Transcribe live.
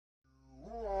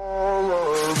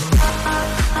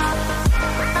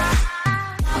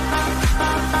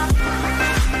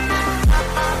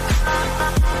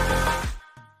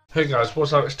Hey guys,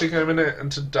 what's up? It's T.Gaming it,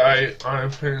 and today I am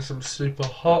playing some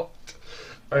SuperHot.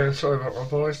 I am sorry about my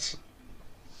voice,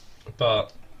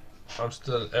 but I'm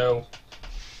still ill.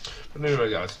 But anyway,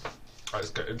 guys, let's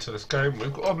get into this game.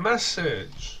 We've got a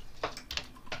message.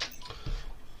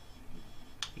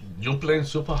 You playing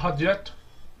SuperHot yet?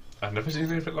 I've never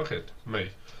seen anything like it.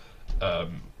 Me.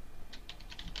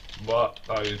 What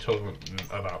are you talking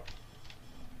about?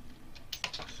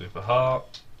 SuperHot.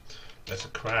 There's a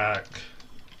crack.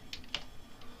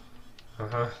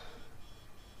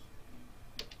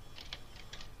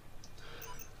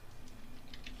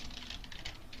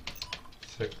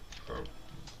 Sick.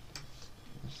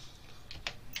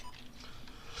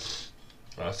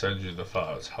 I'll send you the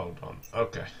files. Hold on.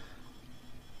 Okay.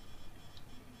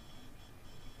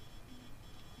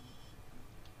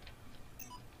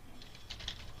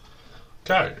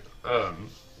 Okay.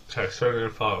 Okay, sending the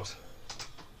files.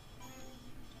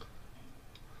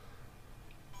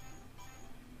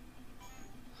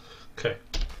 Okay.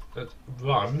 Let's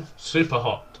run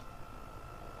SuperHot.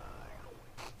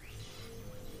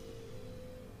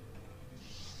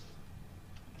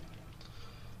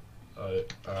 I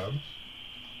am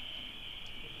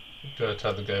going to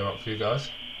turn the game up for you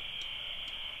guys.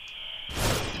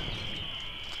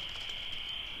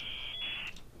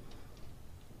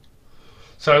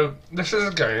 So this is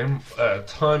a game.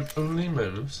 Time only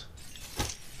moves.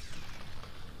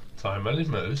 Time only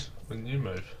moves when you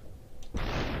move.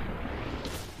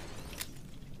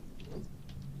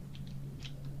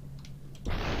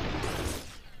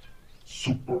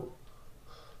 Super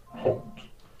hot.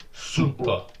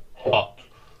 Super hot.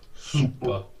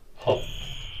 Super hot.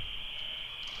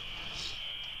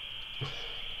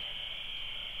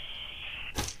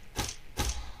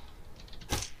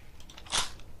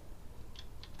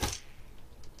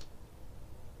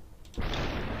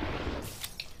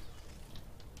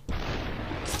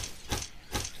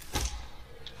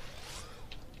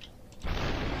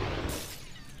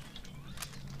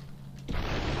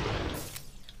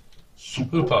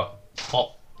 Super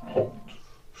hot.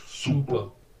 Super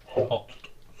hot.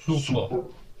 Super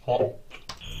hot.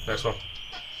 Next one.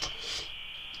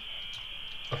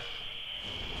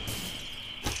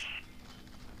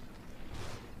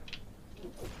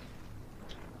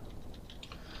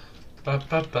 Ba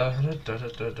ba ba da da da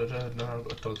da da da. No, I've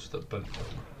got to dodge the bullet.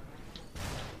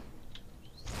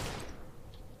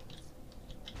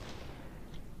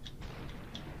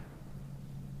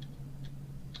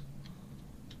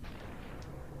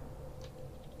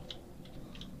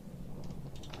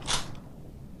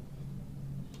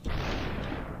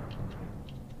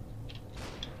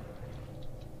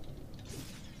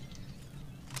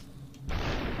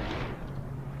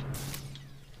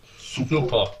 Super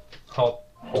hot.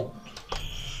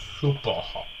 Super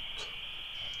hot.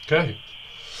 Okay.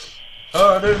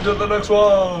 And into the next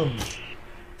one.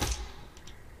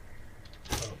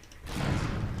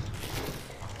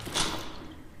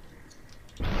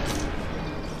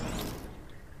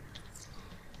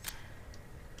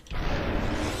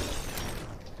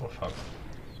 Oh fuck.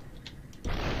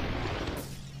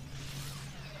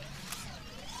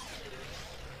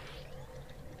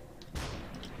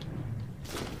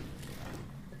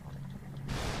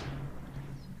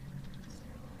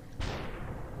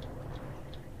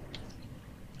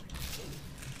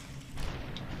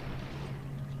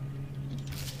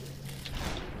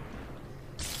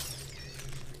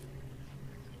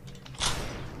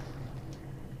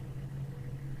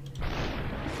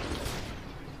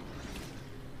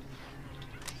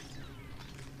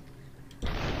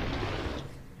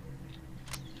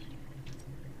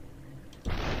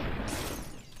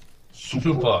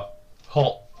 Super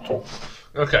hot.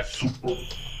 Okay.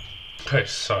 Okay,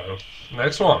 so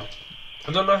next one.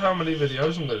 I don't know how many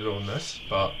videos I'm going to do on this,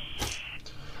 but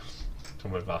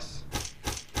come with us.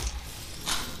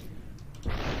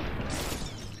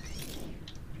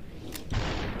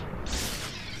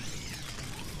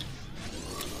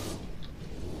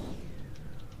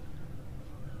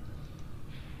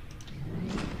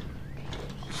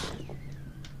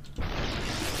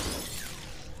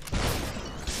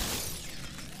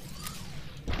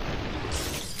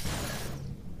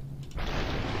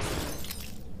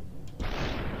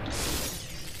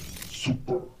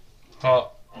 Super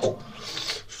hot.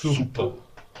 Super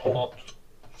hot.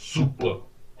 Super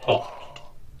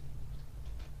hot.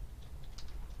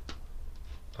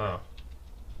 Ah.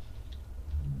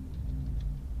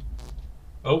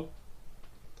 Oh.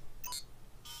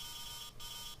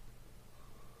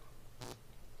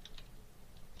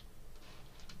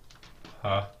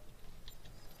 Huh.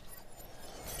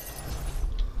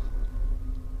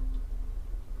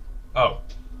 Oh.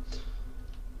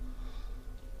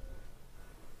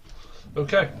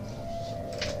 Okay.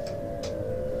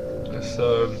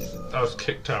 I was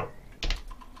kicked out.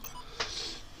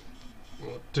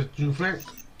 What did you think?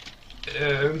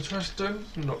 Interesting?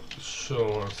 Not sure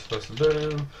what I'm supposed to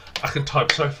do. I can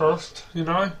type so fast, you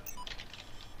know?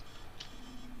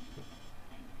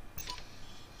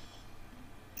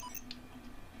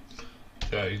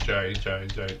 J.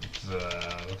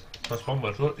 That's one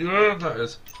word. What? Yeah, that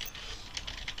is.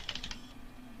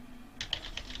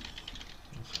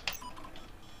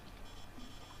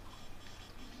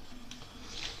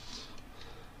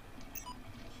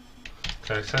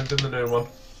 Okay, send in the new one.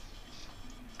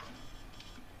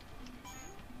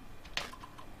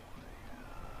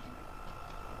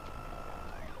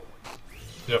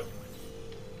 Yep.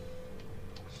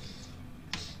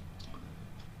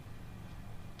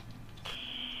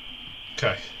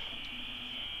 Okay.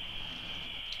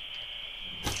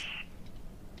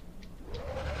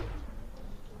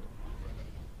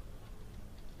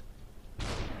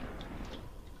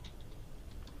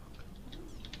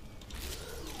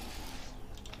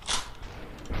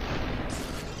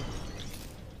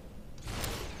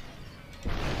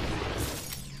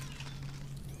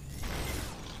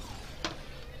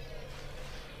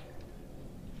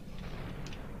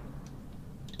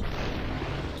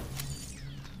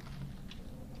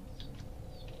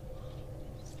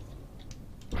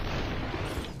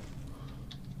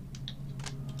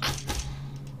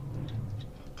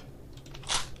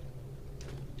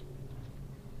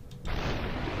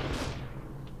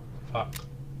 Fuck.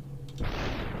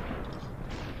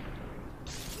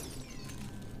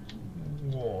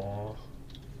 Whoa.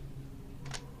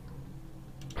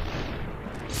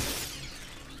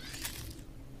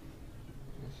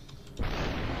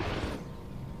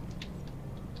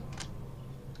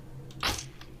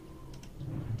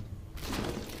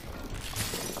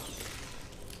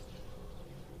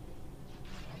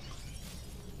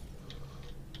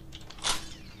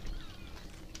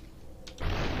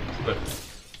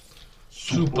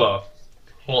 Super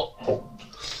hot.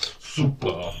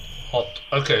 Super hot.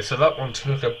 Okay, so that one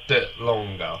took a bit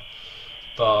longer,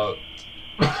 but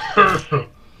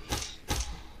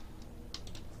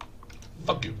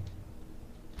fuck you.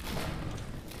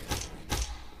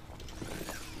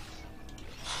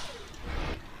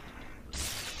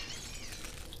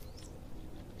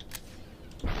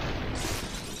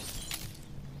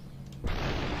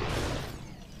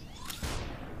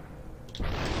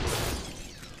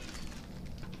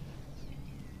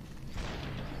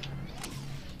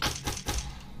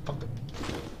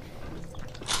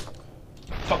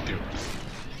 Fuck you.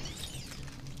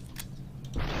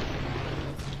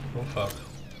 Oh fuck.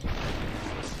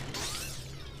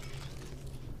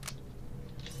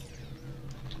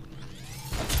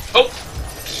 Oh!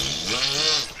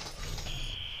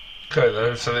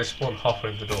 Okay, so they spawn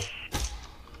halfway in the door.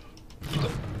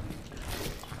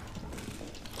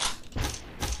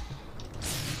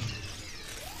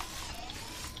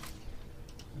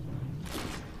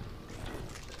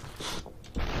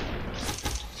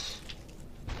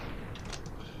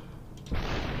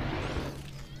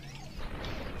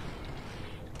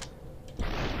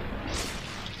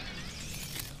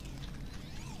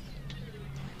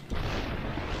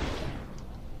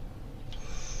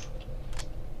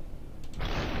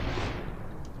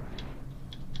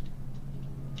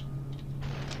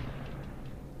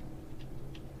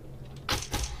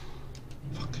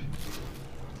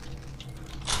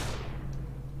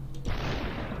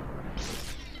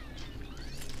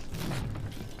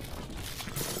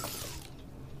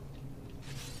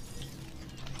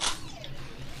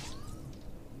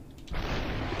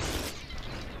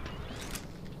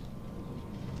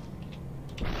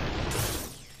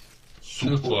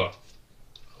 Super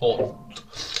hot.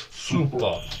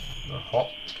 Super hot.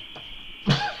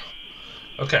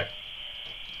 Okay.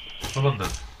 Come on then.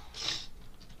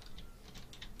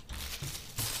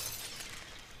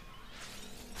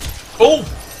 Oh!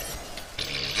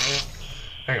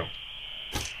 Hang on.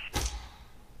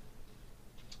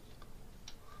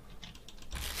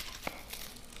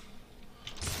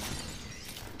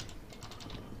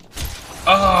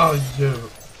 Ah, you.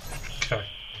 Okay.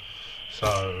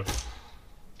 So.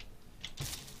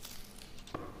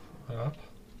 Up.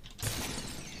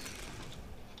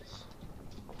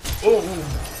 Oh!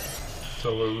 So,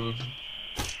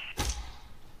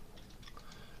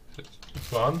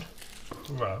 run,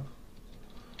 grab,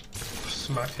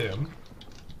 smack him.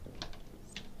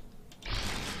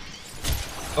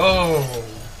 Oh!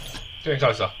 Getting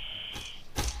closer.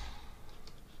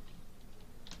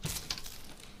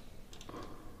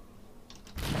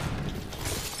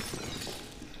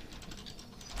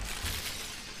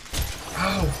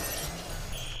 Ow!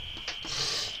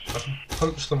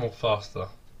 punch them all faster.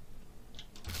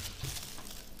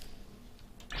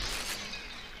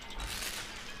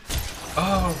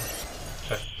 Oh!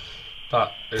 Okay.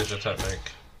 That is a technique.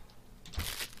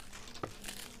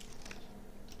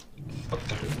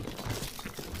 Okay.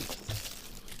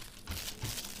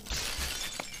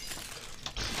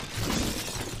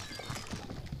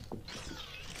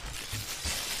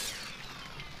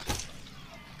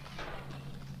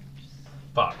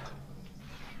 Fuck.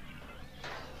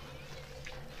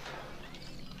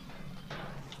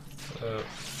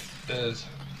 Is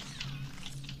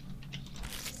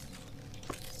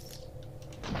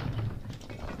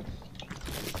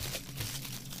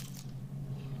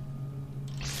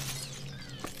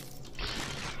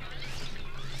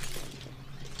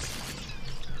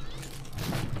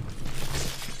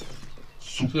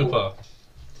super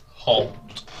hot.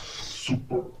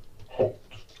 Super hot.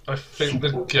 I think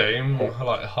the game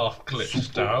like half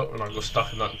glitched out and I got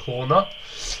stuck in that corner,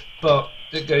 but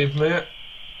it gave me it.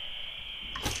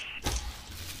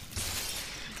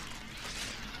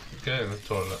 Get in the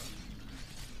toilet.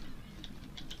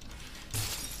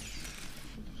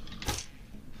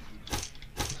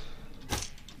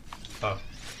 Oh.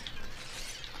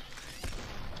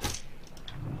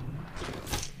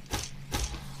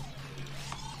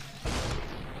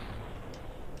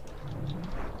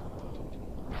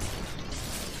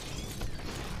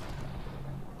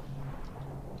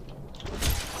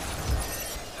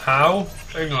 How?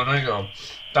 Hang on.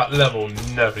 That level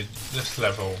never. This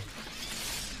level.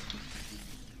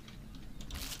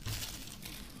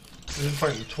 You didn't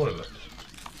find the toilet.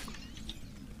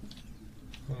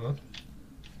 Hold on.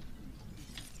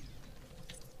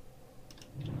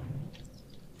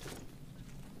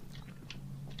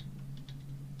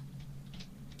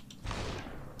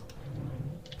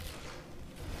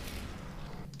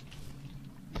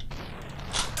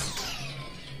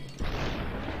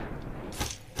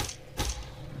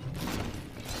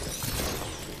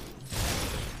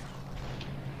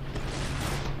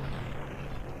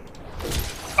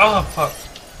 Ah, fuck.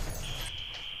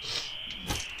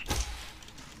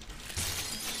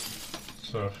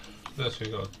 So, this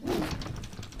we got.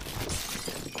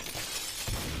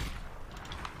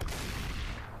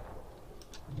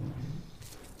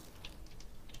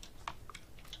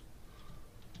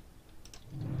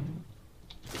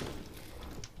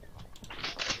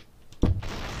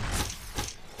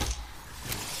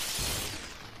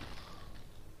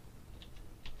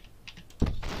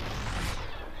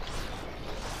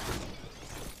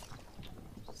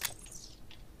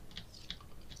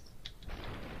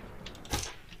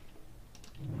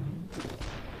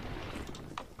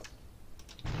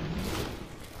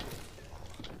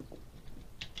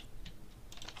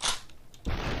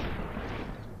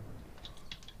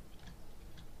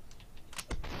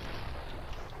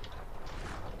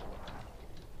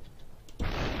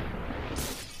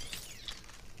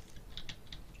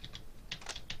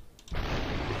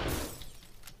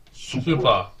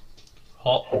 Super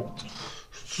hot.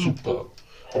 Super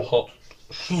hot.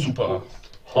 Super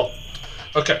hot.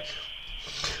 Okay.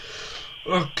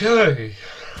 Okay.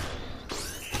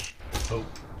 Oh.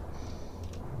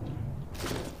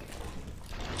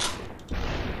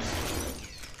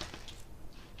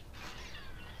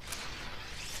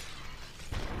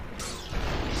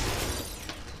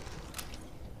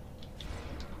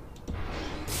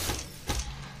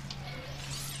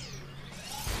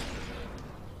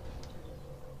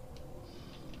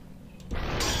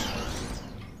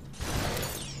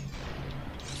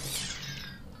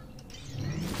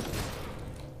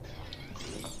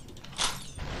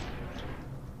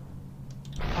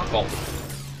 Oh.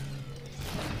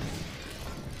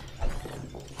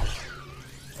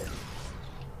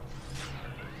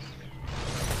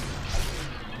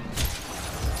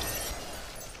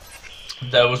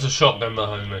 There was a shotgun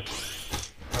behind me.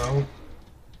 Oh.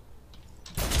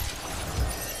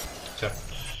 Okay.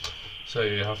 So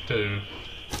you have to...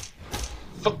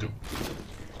 Fuck you.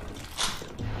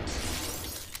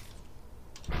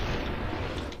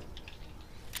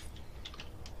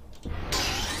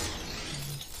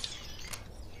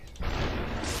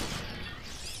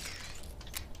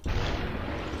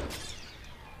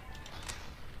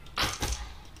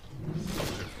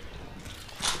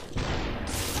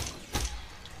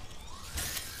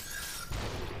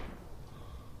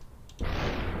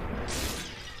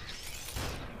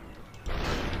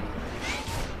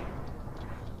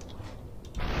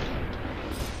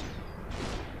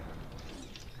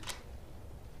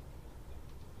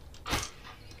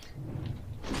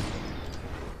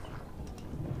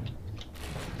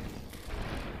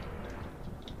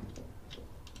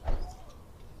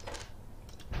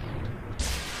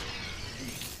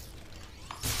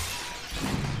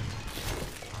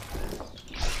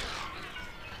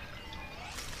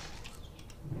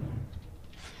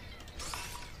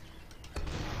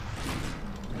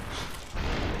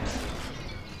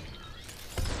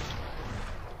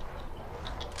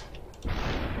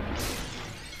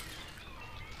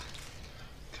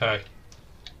 Okay.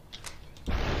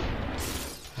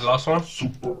 Last one?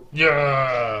 Super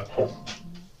Yeah! hot.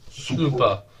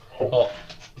 Super hot.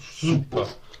 Super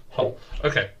hot.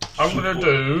 Okay, I'm gonna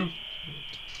do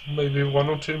maybe one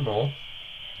or two more.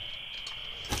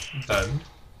 Then.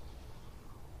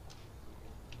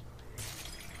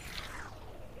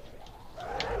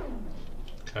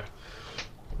 Okay.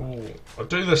 Ooh, I'll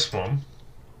do this one.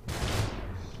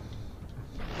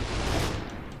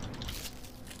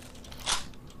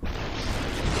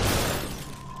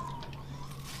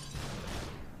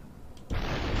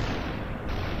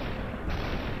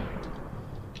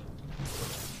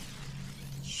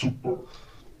 Super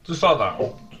Just like that.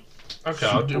 hot. Okay,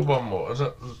 I'll do one more. Is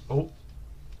it? Oh.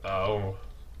 Oh.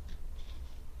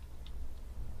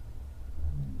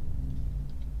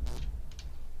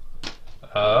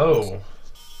 Oh.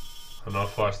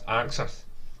 Unauthorized access.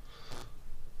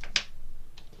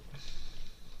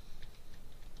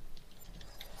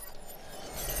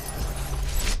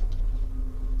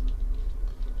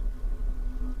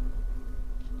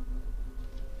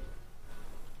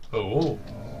 Oh.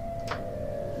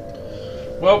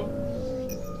 Well,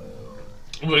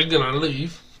 we're gonna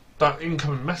leave that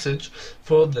incoming message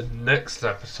for the next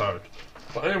episode.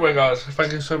 But anyway, guys,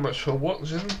 thank you so much for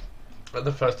watching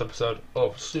the first episode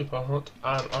of Super Hot,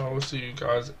 and I will see you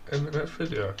guys in the next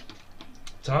video.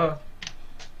 Ta!